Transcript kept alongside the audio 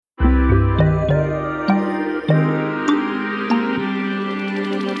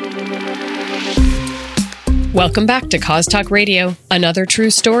Welcome back to Cause Talk Radio, another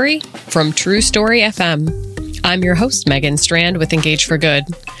true story from True Story FM. I'm your host, Megan Strand with Engage for Good.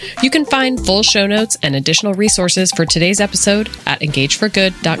 You can find full show notes and additional resources for today's episode at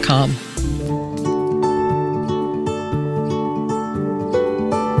engageforgood.com.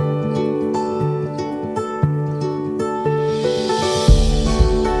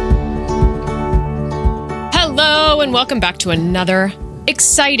 Hello, and welcome back to another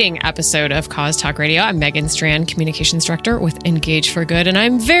exciting episode of Cause Talk Radio. I'm Megan Strand, Communications Director with Engage for Good, and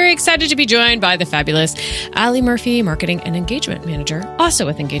I'm very excited to be joined by the fabulous Allie Murphy, Marketing and Engagement Manager, also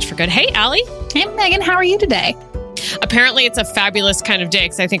with Engage for Good. Hey, Allie. Hey, Megan. How are you today? Apparently, it's a fabulous kind of day,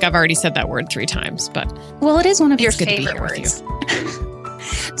 because I think I've already said that word 3 times. But well, it is one of your good favorite to be here words. With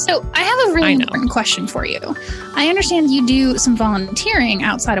you. So I have a really important question for you. I understand you do some volunteering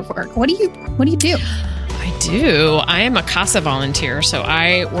outside of work. What do you do? I do. I am a CASA volunteer, so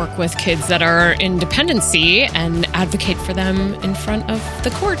I work with kids that are in dependency and advocate for them in front of the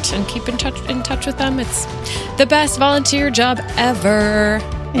court and keep in touch with them. It's the best volunteer job ever.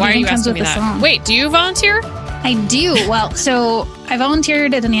 Why are you asking me that? Wait, do you volunteer? I do. Well, so I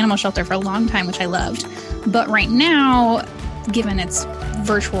volunteered at an animal shelter for a long time, which I loved. But right now, given its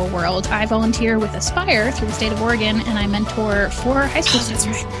virtual world, I volunteer with Aspire through the state of Oregon, and I mentor 4 high school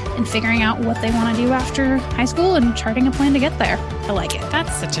students in figuring out what they want to do after high school and charting a plan to get there. I like it.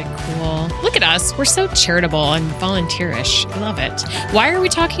 That's such a cool... Look at us. We're so charitable and volunteerish. I love it. Why are we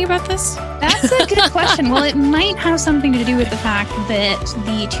talking about this? That's a good question. Well, it might have something to do with the fact that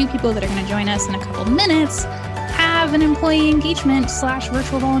the 2 people that are going to join us in a couple minutes have an employee engagement /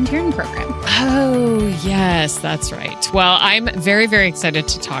 virtual volunteering program. Oh, yes, that's right. Well, I'm very, very excited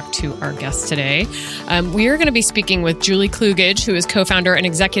to talk to our guest today. We are going to be speaking with Julie Klugage, who is co-founder and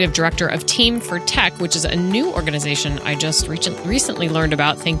executive director of Team for Tech, which is a new organization I just recently learned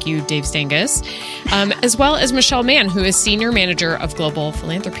about. Thank you, Dave Stangus. As well as Michelle Mann, who is senior manager of global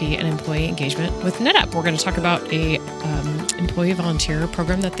philanthropy and employee engagement with NetApp. We're going to talk about a employee volunteer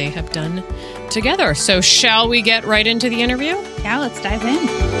program that they have done together. So shall we get right into the interview? Yeah, let's dive in.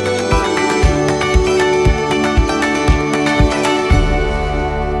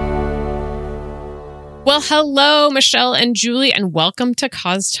 Well, hello, Michelle and Julie, and welcome to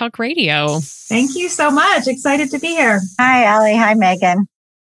Cause Talk Radio. Thank you so much. Excited to be here. Hi, Allie. Hi, Megan.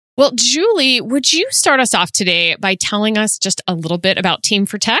 Well, Julie, would you start us off today by telling us just a little bit about Team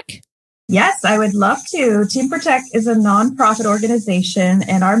for Tech? Yes, I would love to. Team for Tech is a nonprofit organization,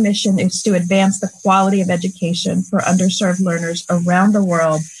 and our mission is to advance the quality of education for underserved learners around the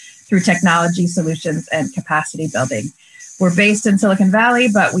world through technology solutions and capacity building. We're based in Silicon Valley,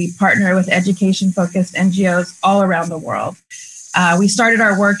 but we partner with education-focused NGOs all around the world. We started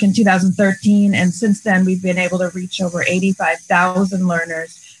our work in 2013, and since then, we've been able to reach over 85,000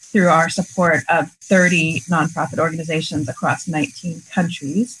 learners through our support of 30 nonprofit organizations across 19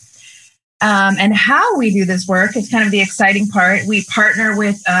 countries. And how we do this work is kind of the exciting part. We partner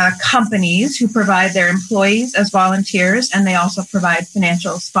with companies who provide their employees as volunteers, and they also provide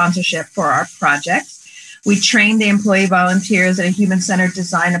financial sponsorship for our projects. We train the employee volunteers in a human-centered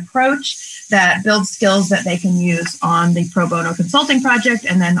design approach that builds skills that they can use on the pro bono consulting project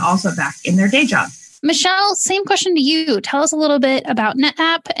and then also back in their day job. Michelle, same question to you. Tell us a little bit about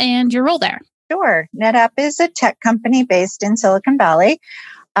NetApp and your role there. Sure. NetApp is a tech company based in Silicon Valley.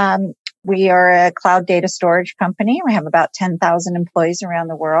 We are a cloud data storage company. We have about 10,000 employees around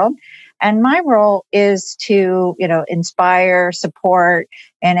the world. And my role is to, inspire, support,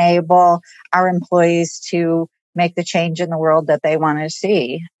 enable our employees to make the change in the world that they want to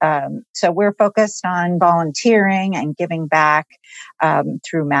see. So we're focused on volunteering and giving back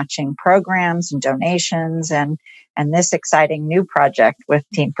through matching programs and donations and this exciting new project with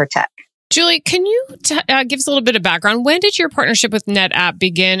Team for Tech. Julie, can you give us a little bit of background? When did your partnership with NetApp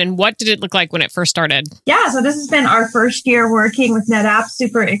begin, and what did it look like when it first started? Yeah, so this has been our first year working with NetApp.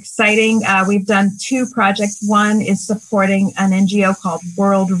 Super exciting. We've done 2 projects. One is supporting an NGO called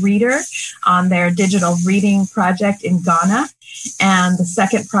World Reader on their digital reading project in Ghana. And the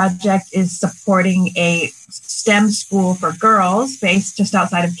second project is supporting a STEM school for girls based just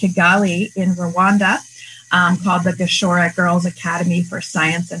outside of Kigali in Rwanda. Called the Gashora Girls Academy for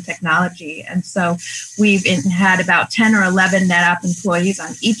Science and Technology. And so we've had about 10 or 11 NetApp employees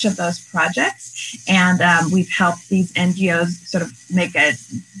on each of those projects. And we've helped these NGOs sort of make a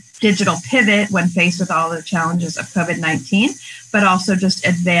digital pivot when faced with all the challenges of COVID-19, but also just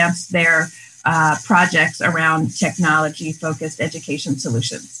advance their projects around technology-focused education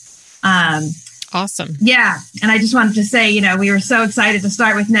solutions. Awesome. Yeah. And I just wanted to say, we were so excited to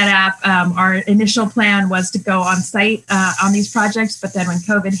start with NetApp. Our initial plan was to go on site on these projects, but then when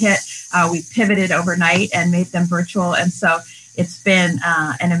COVID hit, We pivoted overnight and made them virtual. And so it's been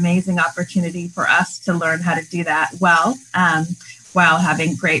an amazing opportunity for us to learn how to do that well, while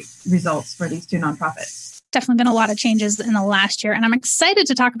having great results for these two nonprofits. Definitely been a lot of changes in the last year, and I'm excited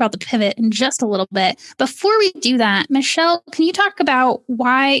to talk about the pivot in just a little bit. Before we do that, Michelle, can you talk about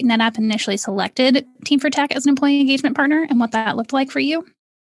why NetApp initially selected Team for Tech as an employee engagement partner and what that looked like for you?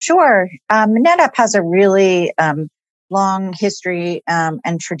 Sure. NetApp has a really long history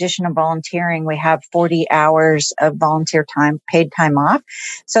and tradition of volunteering. We have 40 hours of volunteer time, paid time off.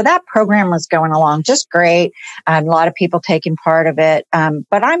 So that program was going along just great. A lot of people taking part of it.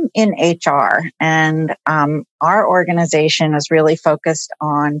 But I'm in HR, and our organization is really focused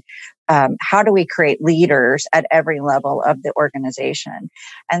on how do we create leaders at every level of the organization?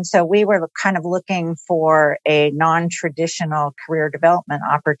 And so we were kind of looking for a non-traditional career development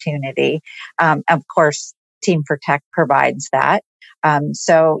opportunity. Of course, Team for Tech provides that.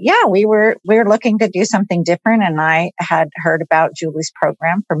 We were looking to do something different, and I had heard about Julie's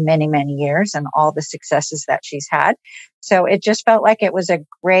program for many, many years and all the successes that she's had. So it just felt like it was a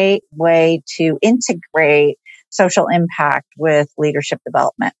great way to integrate social impact with leadership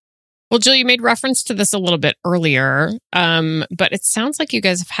development. Well, Julie, you made reference to this a little bit earlier, but it sounds like you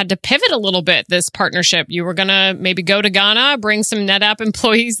guys have had to pivot a little bit, this partnership. You were going to maybe go to Ghana, bring some NetApp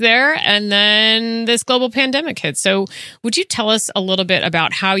employees there, and then this global pandemic hit. So would you tell us a little bit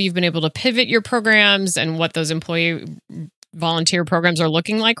about how you've been able to pivot your programs and what those employee volunteer programs are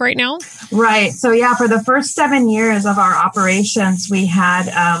looking like right now? Right. So for the first 7 years of our operations, we had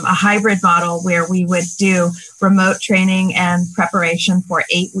a hybrid model where we would do remote training and preparation for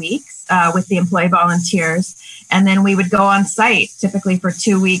 8 weeks with the employee volunteers. And then we would go on site, typically for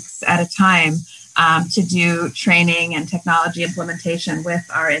 2 weeks at a time, to do training and technology implementation with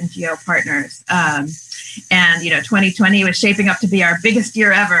our NGO partners. And 2020 was shaping up to be our biggest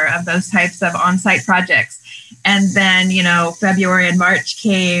year ever of those types of on-site projects. And then, February and March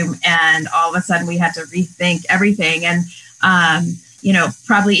came, and all of a sudden we had to rethink everything. And,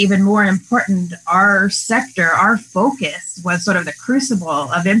 probably even more important, our sector, our focus was sort of the crucible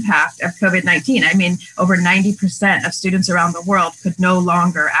of impact of COVID-19. I mean, over 90% of students around the world could no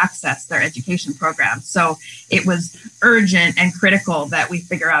longer access their education programs. So it was urgent and critical that we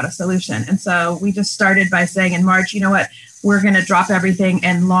figure out a solution. And so we just started by saying in March, we're going to drop everything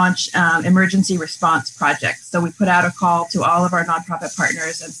and launch emergency response projects. So we put out a call to all of our nonprofit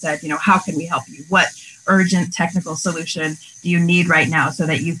partners and said, how can we help you? What urgent technical solution do you need right now so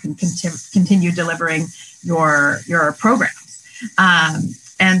that you can continue delivering your programs?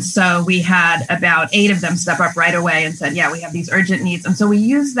 And so we had about 8 of them step up right away and said, we have these urgent needs. And so we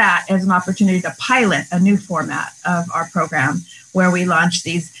used that as an opportunity to pilot a new format of our program where we launched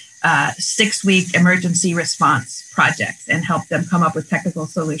these 6-week emergency response projects and help them come up with technical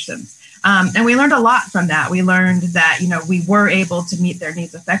solutions. And we learned a lot from that. We learned that, we were able to meet their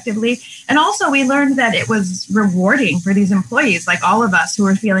needs effectively. And also we learned that it was rewarding for these employees, like all of us who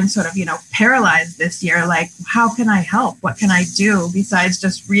were feeling sort of, paralyzed this year. Like, how can I help? What can I do besides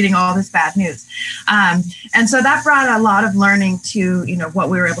just reading all this bad news? And so that brought a lot of learning to, what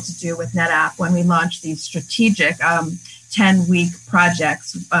we were able to do with NetApp when we launched these strategic 10-week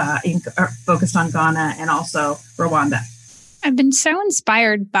projects focused on Ghana and also Rwanda. I've been so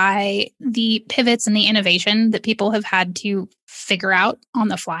inspired by the pivots and the innovation that people have had to figure out on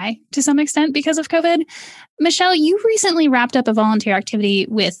the fly to some extent because of COVID. Michelle, you recently wrapped up a volunteer activity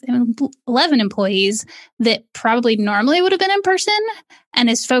with 11 employees that probably normally would have been in person and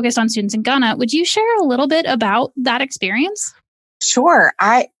is focused on students in Ghana. Would you share a little bit about that experience? Sure.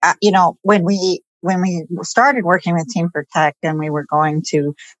 When we started working with Team for Tech and we were going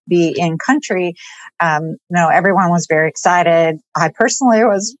to be in country, everyone was very excited. I personally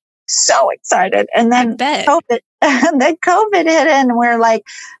was so excited. And then COVID hit and we're like,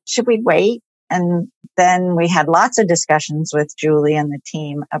 should we wait? And then we had lots of discussions with Julie and the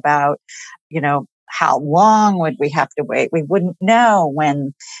team about, how long would we have to wait? We wouldn't know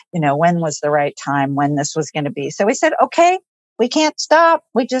when was the right time, when this was going to be. So we said, okay, we can't stop.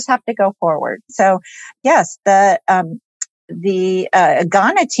 We just have to go forward. So yes, the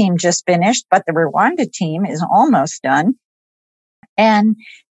Ghana team just finished, but the Rwanda team is almost done. And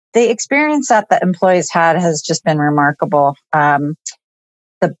the experience that the employees had has just been remarkable.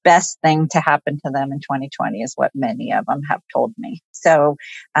 The best thing to happen to them in 2020 is what many of them have told me. So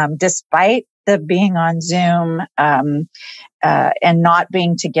despite the being on Zoom and not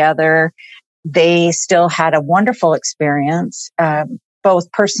being together, they still had a wonderful experience,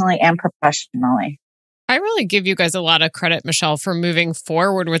 both personally and professionally. I really give you guys a lot of credit, Michelle, for moving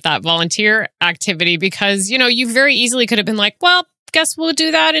forward with that volunteer activity because, you very easily could have been like, well, guess we'll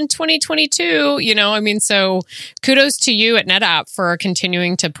do that in 2022. So kudos to you at NetApp for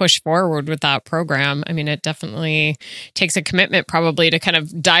continuing to push forward with that program. I mean, it definitely takes a commitment probably to kind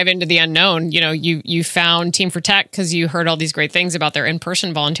of dive into the unknown. You found Team for Tech because you heard all these great things about their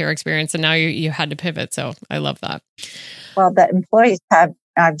in-person volunteer experience, and now you had to pivot. So I love that. Well, the employees have,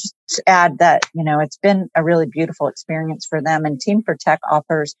 just add that, it's been a really beautiful experience for them. And Team for Tech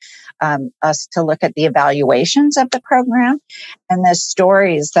offers us to look at the evaluations of the program and the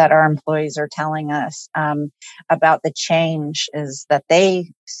stories that our employees are telling us about the changes that they've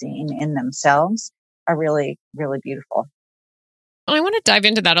seen in themselves are really, really beautiful. I want to dive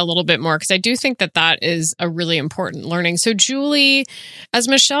into that a little bit more because I do think that is a really important learning. So, Julie, as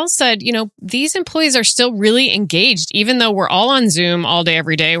Michelle said, these employees are still really engaged, even though we're all on Zoom all day,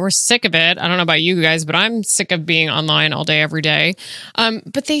 every day. We're sick of it. I don't know about you guys, but I'm sick of being online all day, every day.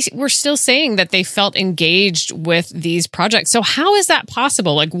 But they were still saying that they felt engaged with these projects. So how is that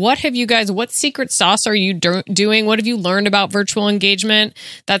possible? Like, what secret sauce are you doing? What have you learned about virtual engagement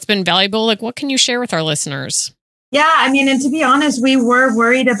that's been valuable? Like, what can you share with our listeners? Yeah, I mean, and to be honest, we were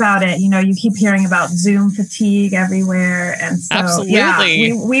worried about it. You keep hearing about Zoom fatigue everywhere. And so, absolutely.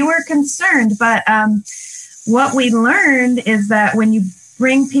 Yeah, we were concerned. But what we learned is that when you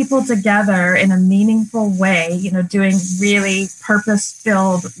bring people together in a meaningful way, doing really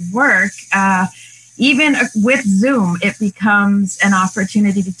purpose-filled work, even with Zoom, it becomes an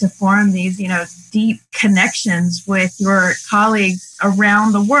opportunity to form these, deep connections with your colleagues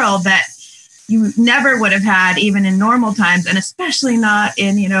around the world that you never would have had even in normal times, and especially not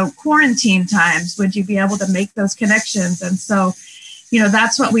in, quarantine times, would you be able to make those connections. And so,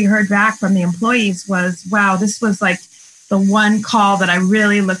 that's what we heard back from the employees was, wow, this was like the one call that I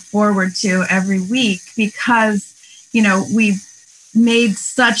really look forward to every week because, we've made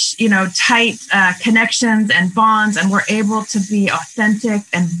such, tight connections and bonds, and we're able to be authentic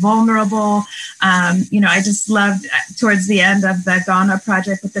and vulnerable. I just loved towards the end of the Ghana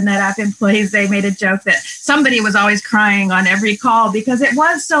project with the NetApp employees, they made a joke that somebody was always crying on every call because it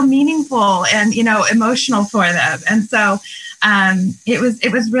was so meaningful and, emotional for them. And so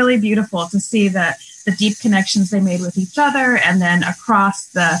it was really beautiful to see the deep connections they made with each other and then across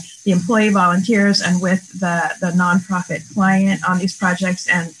the employee volunteers and with the nonprofit client on these projects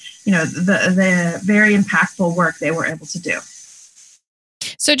and, the very impactful work they were able to do.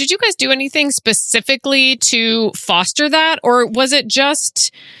 So did you guys do anything specifically to foster that? Or was it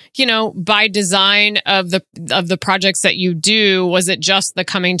just, by design of the projects that you do, was it just the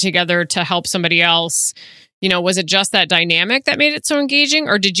coming together to help somebody else? Was it just that dynamic that made it so engaging?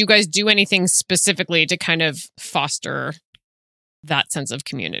 Or did you guys do anything specifically to kind of foster that sense of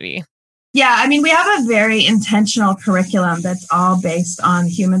community? Yeah, I mean, we have a very intentional curriculum that's all based on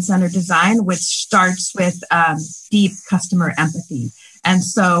human-centered design, which starts with deep customer empathy. And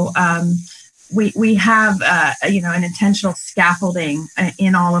so we have, an intentional scaffolding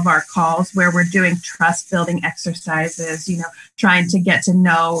in all of our calls where we're doing trust-building exercises, trying to get to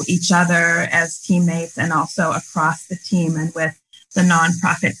know each other as teammates and also across the team and with the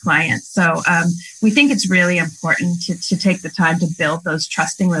nonprofit clients. So we think it's really important to take the time to build those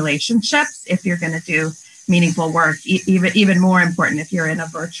trusting relationships if you're going to do meaningful work, even more important if you're in a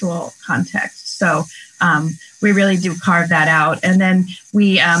virtual context. So we really do carve that out. And then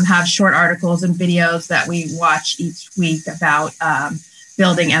we have short articles and videos that we watch each week about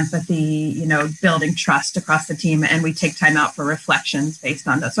building empathy, building trust across the team. And we take time out for reflections based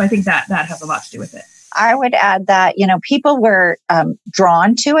on those. So I think that has a lot to do with it. I would add that, people were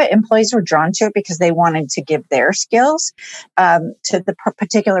drawn to it. Employees were drawn to it because they wanted to give their skills to the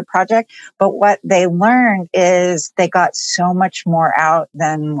particular project. But what they learned is they got so much more out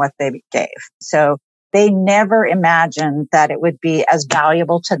than what they gave. So they never imagined that it would be as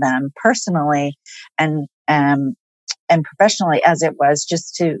valuable to them personally and professionally as it was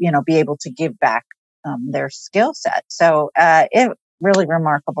just to, be able to give back their skill set. So it really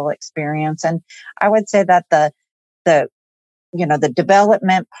remarkable experience. And I would say that the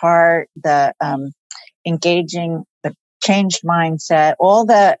development part, the engaging, the changed mindset, all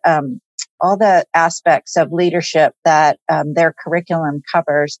the aspects of leadership that their curriculum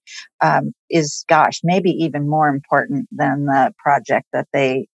covers is, maybe even more important than the project that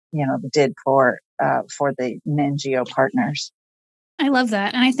they, did for the NGO partners. I love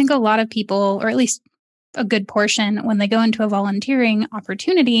that. And I think a lot of people, or at least a good portion, when they go into a volunteering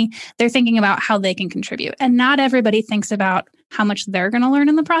opportunity, they're thinking about how they can contribute. And not everybody thinks about how much they're going to learn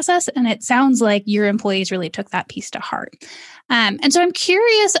in the process. And it sounds like your employees really took that piece to heart. And so I'm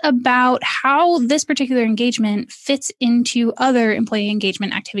curious about how this particular engagement fits into other employee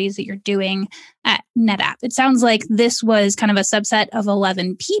engagement activities that you're doing at NetApp. It sounds like this was kind of a subset of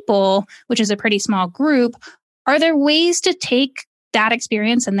 11 people, which is a pretty small group. Are there ways to take that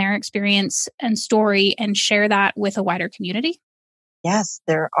experience and their experience and story and share that with a wider community? Yes,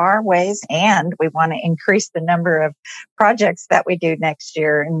 there are ways, and we want to increase the number of projects that we do next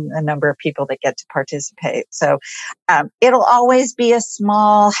year and the number of people that get to participate. So it'll always be a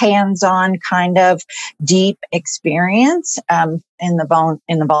small, hands-on kind of deep experience in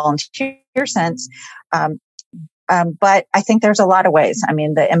the volunteer sense. But I think there's a lot of ways. I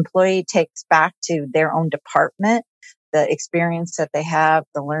mean, the employee takes back to their own department the experience that they have,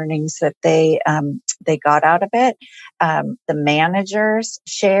 the learnings that they got out of it. The managers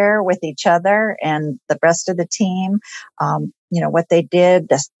share with each other and the rest of the team, what they did.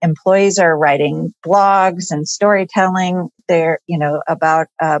 The employees are writing blogs and storytelling there, about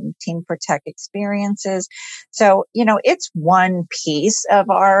Team for Tech experiences. So, it's one piece of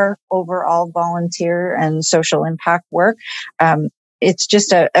our overall volunteer and social impact work. It's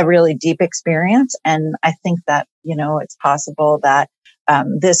just a really deep experience. And I think that, it's possible that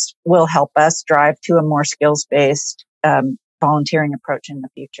this will help us drive to a more skills-based volunteering approach in the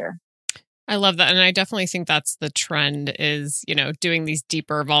future. I love that. And I definitely think that's the trend is, doing these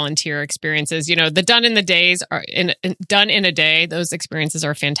deeper volunteer experiences. The done in a day, those experiences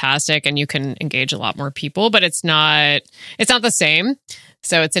are fantastic and you can engage a lot more people, but it's not the same.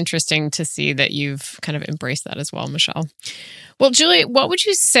 So it's interesting to see that you've kind of embraced that as well, Michelle. Well, Julie, what would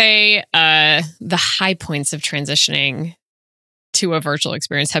you say the high points of transitioning to a virtual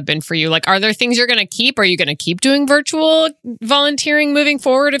experience have been for you? Like, are there things you're going to keep? Are you going to keep doing virtual volunteering moving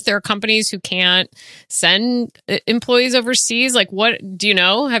forward if there are companies who can't send employees overseas? Like, what do you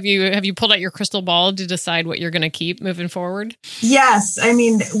know? Have you pulled out your crystal ball to decide what you're going to keep moving forward? Yes. I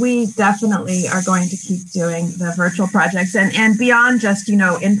mean, we definitely are going to keep doing the virtual projects and beyond just,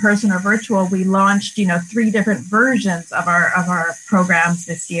 in person or virtual. We launched, 3 different versions of our programs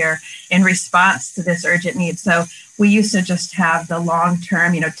this year in response to this urgent need. So we used to just have the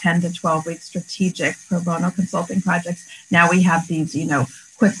long-term, 10 to 12 week strategic pro bono consulting projects. Now we have these,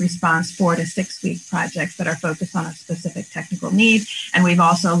 quick response 4 to 6 week projects that are focused on a specific technical need. And we've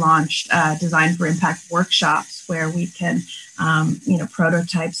also launched Design for Impact workshops where we can,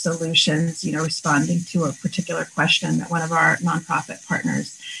 prototype solutions, responding to a particular question that one of our nonprofit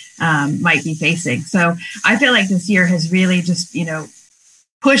partners might be facing. So I feel like this year has really just,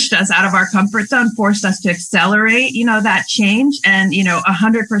 pushed us out of our comfort zone, forced us to accelerate, that change. And,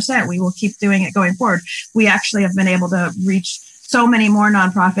 100%, we will keep doing it going forward. We actually have been able to reach so many more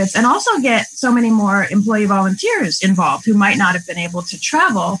nonprofits and also get so many more employee volunteers involved who might not have been able to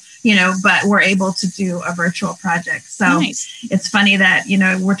travel, but were able to do a virtual project. So nice. It's funny that,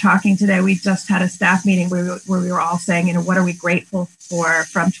 we're talking today, we just had a staff meeting where we were all saying, what are we grateful for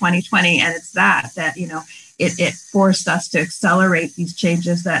from 2020? And it's that, it forced us to accelerate these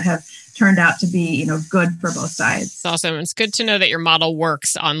changes that have turned out to be, good for both sides. It's awesome. It's good to know that your model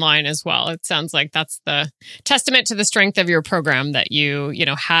works online as well. It sounds like that's the testament to the strength of your program that you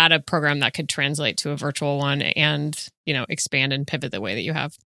had a program that could translate to a virtual one and, expand and pivot the way that you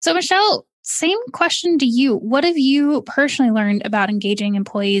have. So Michelle, same question to you. What have you personally learned about engaging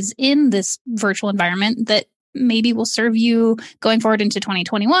employees in this virtual environment that maybe will serve you going forward into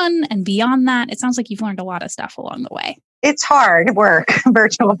 2021 and beyond that? It sounds like you've learned a lot of stuff along the way. It's hard work,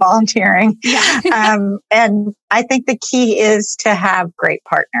 virtual volunteering. Yeah. And I think the key is to have great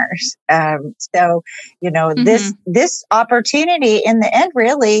partners. This opportunity in the end,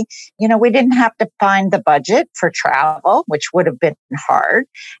 really, we didn't have to find the budget for travel, which would have been hard.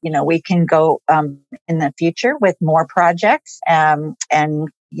 We can go in the future with more projects and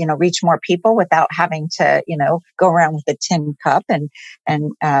reach more people without having to, go around with a tin cup and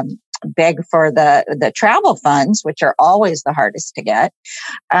beg for the travel funds, which are always the hardest to get.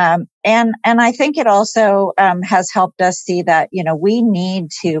 And I think it also has helped us see that, we need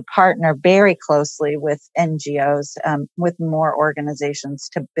to partner very closely with NGOs, with more organizations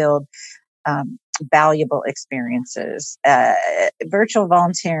to build valuable experiences. Virtual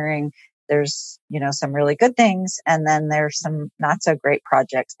volunteering, there's, some really good things, and then there's some not so great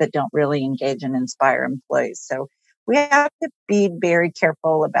projects that don't really engage and inspire employees. So we have to be very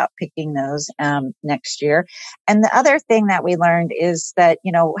careful about picking those next year. And the other thing that we learned is that,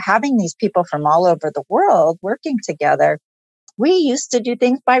 having these people from all over the world working together, we used to do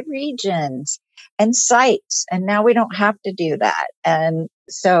things by regions. and sites. And now we don't have to do that. And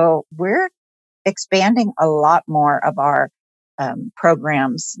so we're expanding a lot more of our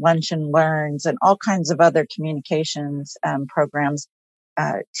programs, Lunch and Learns, and all kinds of other communications programs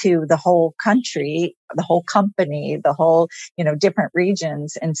to the whole country, the whole company, the whole, different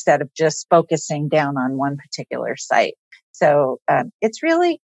regions, instead of just focusing down on one particular site. So it's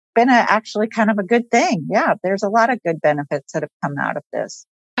really been actually kind of a good thing. Yeah, there's a lot of good benefits that have come out of this.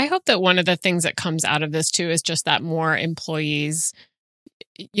 I hope that one of the things that comes out of this too is just that more employees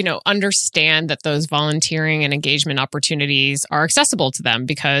understand that those volunteering and engagement opportunities are accessible to them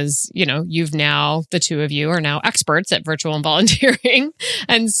because, the two of you are now experts at virtual and volunteering.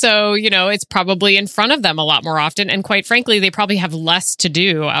 And so, it's probably in front of them a lot more often. And quite frankly, they probably have less to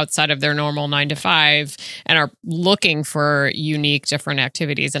do outside of their normal 9 to 5 and are looking for unique, different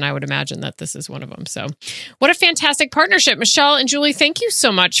activities. And I would imagine that this is one of them. So what a fantastic partnership. Michelle and Julie, thank you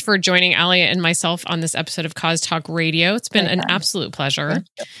so much for joining Alia and myself on this episode of Cause Talk Radio. It's been an absolute pleasure.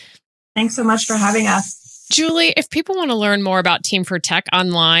 Thanks so much for having us. Julie, if people want to learn more about Team for Tech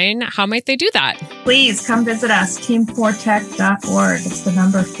online, how might they do that? Please come visit us, team4tech.org. It's the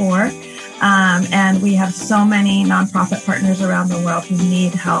number 4. And we have so many nonprofit partners around the world who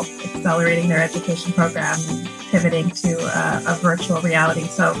need help accelerating their education program and pivoting to a virtual reality.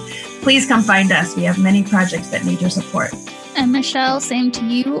 So please come find us. We have many projects that need your support. And Michelle, same to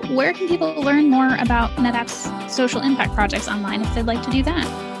you. Where can people learn more about NetApp's social impact projects online if they'd like to do that?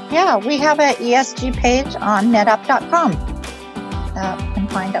 Yeah, we have an ESG page on netapp.com. You can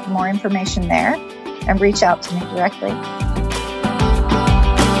find out more information there and reach out to me directly.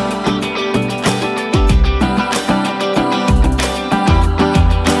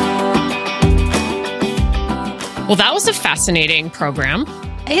 Well, that was a fascinating program.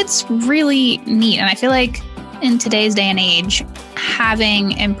 It's really neat. And I feel like in today's day and age,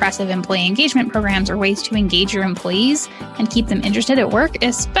 having impressive employee engagement programs or ways to engage your employees and keep them interested at work,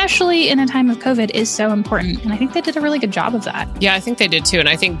 especially in a time of COVID, is so important. And I think they did a really good job of that. Yeah, I think they did too. And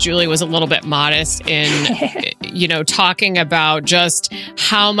I think Julie was a little bit modest in, talking about just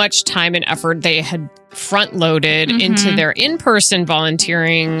how much time and effort they had front loaded into their in-person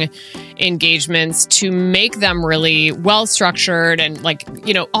volunteering engagements to make them really well structured and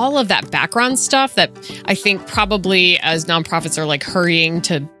all of that background stuff that I think probably as nonprofits are hurrying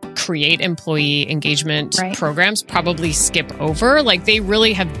to create employee engagement programs probably skip over. They've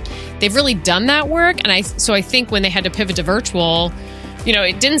really done that work. And I think when they had to pivot to virtual,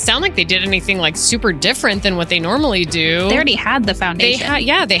 it didn't sound like they did anything super different than what they normally do. They already had the foundation.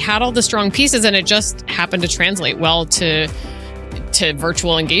 They had all the strong pieces, and it just happened to translate well to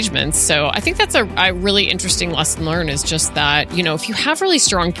virtual engagements. So I think that's a really interesting lesson learned, is just that, if you have really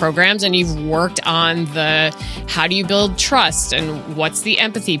strong programs and you've worked on the how do you build trust and what's the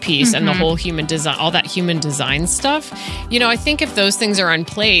empathy piece and the whole human design, all that human design stuff, I think if those things are in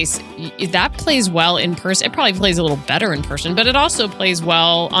place, that plays well in person. It probably plays a little better in person, but it also plays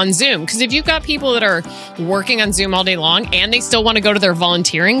well on Zoom. Because if you've got people that are working on Zoom all day long and they still want to go to their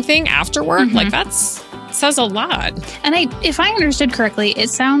volunteering thing after work, that's says a lot. And if I understood correctly, it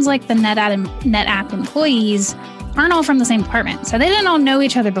sounds like the NetApp employees aren't all from the same department. So they didn't all know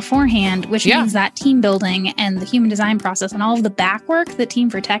each other beforehand, which means that team building and the human design process and all of the back work that Team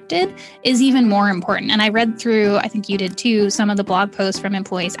for Tech did is even more important. And I read through, I think you did too, some of the blog posts from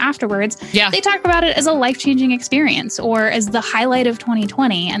employees afterwards. Yeah. They talk about it as a life-changing experience or as the highlight of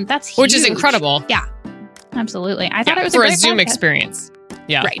 2020. And that's huge. Which is incredible. Yeah, absolutely. I thought it was for a great Zoom podcast. Experience.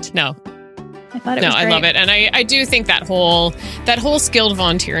 Yeah. Right. No. I thought it was great. I love it. And I do think that whole skilled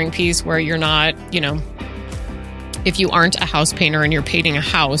volunteering piece where you're not, if you aren't a house painter and you're painting a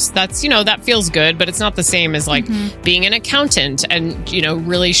house, that's, that feels good, but it's not the same as being an accountant and,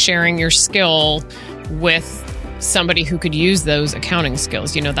 really sharing your skill with somebody who could use those accounting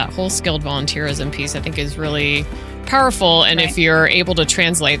skills. That whole skilled volunteerism piece, I think, is really powerful. And if you're able to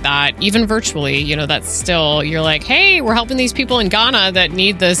translate that, even virtually, that's still, you're like, hey, we're helping these people in Ghana that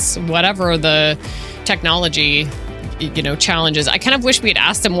need this, whatever the technology, challenges. I kind of wish we had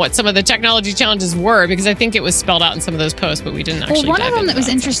asked them what some of the technology challenges were, because I think it was spelled out in some of those posts, but we didn't actually. Well, one of them that was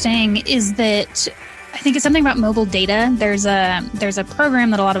interesting is that I think it's something about mobile data. There's a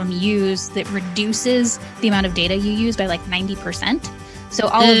program that a lot of them use that reduces the amount of data you use by 90%. So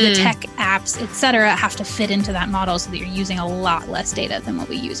all of the tech apps, et cetera, have to fit into that model so that you're using a lot less data than what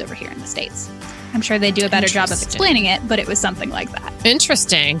we use over here in the States. I'm sure they do a better job of explaining it, but it was something like that.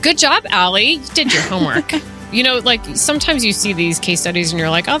 Interesting. Good job, Allie. You did your homework. Sometimes you see these case studies and you're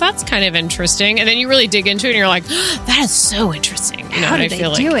like, oh, that's kind of interesting. And then you really dig into it and you're like, oh, that is so interesting. How did they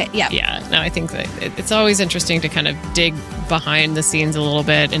do it? Yeah. Yeah. No, I think that it's always interesting to kind of dig behind the scenes a little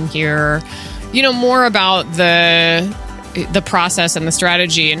bit and hear, more about the process and the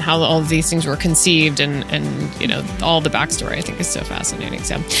strategy and how all of these things were conceived and all the backstory, I think is so fascinating.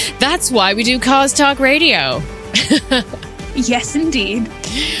 So that's why we do Cause Talk Radio. Yes, indeed.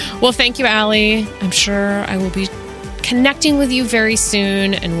 Well, thank you, Allie. I'm sure I will be connecting with you very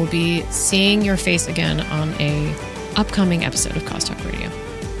soon, and we'll be seeing your face again on a upcoming episode of Cause Talk Radio.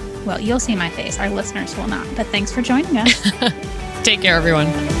 Well, you'll see my face. Our listeners will not. But thanks for joining us. Take care, everyone.